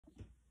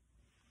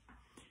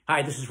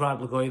Hi, this is Rod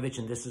Blagojevich,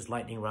 and this is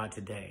Lightning Rod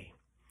Today.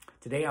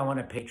 Today, I want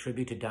to pay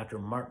tribute to Dr.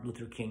 Martin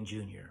Luther King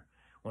Jr.,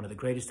 one of the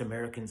greatest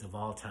Americans of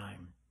all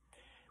time.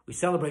 We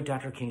celebrate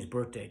Dr. King's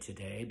birthday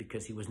today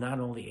because he was not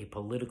only a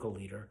political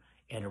leader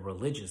and a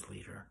religious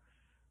leader.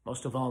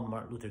 Most of all,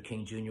 Martin Luther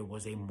King Jr.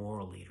 was a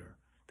moral leader,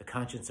 the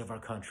conscience of our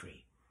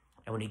country.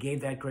 And when he gave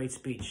that great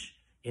speech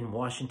in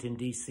Washington,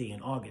 D.C.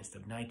 in August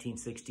of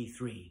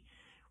 1963,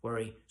 where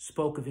he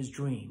spoke of his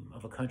dream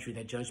of a country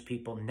that judged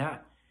people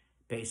not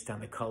based on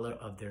the color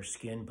of their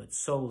skin, but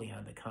solely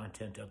on the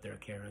content of their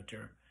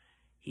character,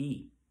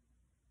 he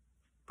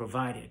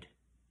provided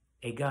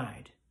a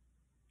guide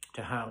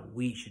to how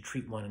we should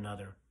treat one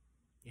another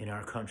in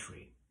our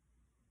country.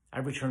 I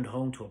returned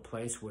home to a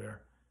place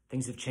where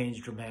things have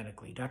changed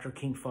dramatically. Dr.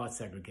 King fought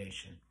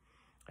segregation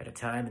at a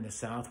time in the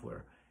South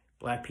where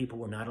Black people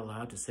were not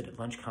allowed to sit at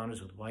lunch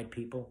counters with white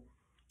people,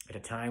 at a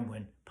time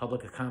when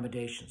public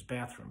accommodations,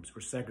 bathrooms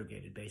were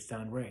segregated based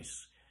on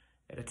race,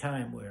 at a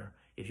time where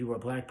if you were a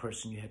Black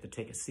person, you had to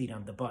take a seat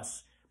on the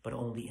bus, but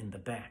only in the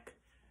back.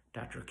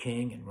 Dr.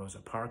 King and Rosa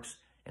Parks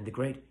and the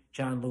great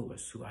John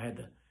Lewis, who I had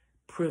the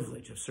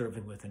privilege of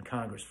serving with in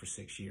Congress for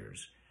 6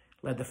 years,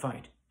 led the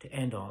fight to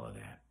end all of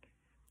that.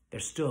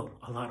 There's still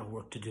a lot of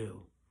work to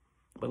do,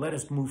 but let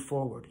us move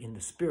forward in the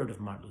spirit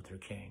of Martin Luther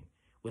King,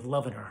 with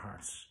love in our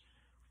hearts.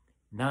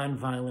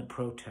 Nonviolent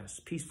protests,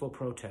 peaceful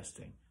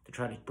protesting to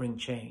try to bring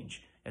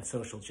change and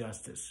social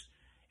justice,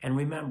 and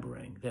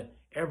remembering that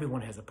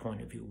everyone has a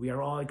point of view. We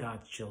are all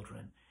God's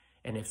children,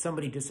 and if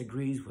somebody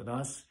disagrees with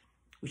us,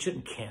 we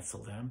shouldn't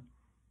cancel them.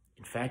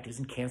 In fact,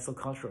 isn't cancel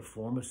culture a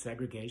form of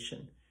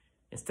segregation?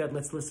 Instead,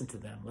 let's listen to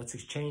them. Let's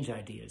exchange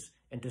ideas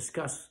and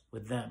discuss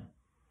with them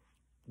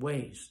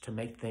ways to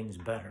make things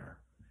better.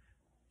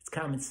 It's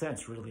common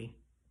sense, really.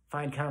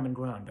 Find common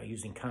ground by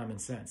using common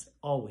sense,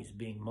 always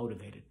being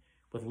motivated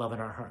with love in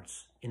our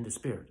hearts, in the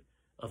spirit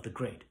of the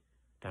great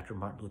Dr.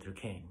 Martin Luther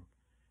King.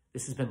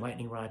 This has been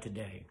Lightning Rod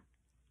Today.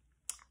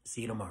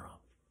 See you tomorrow.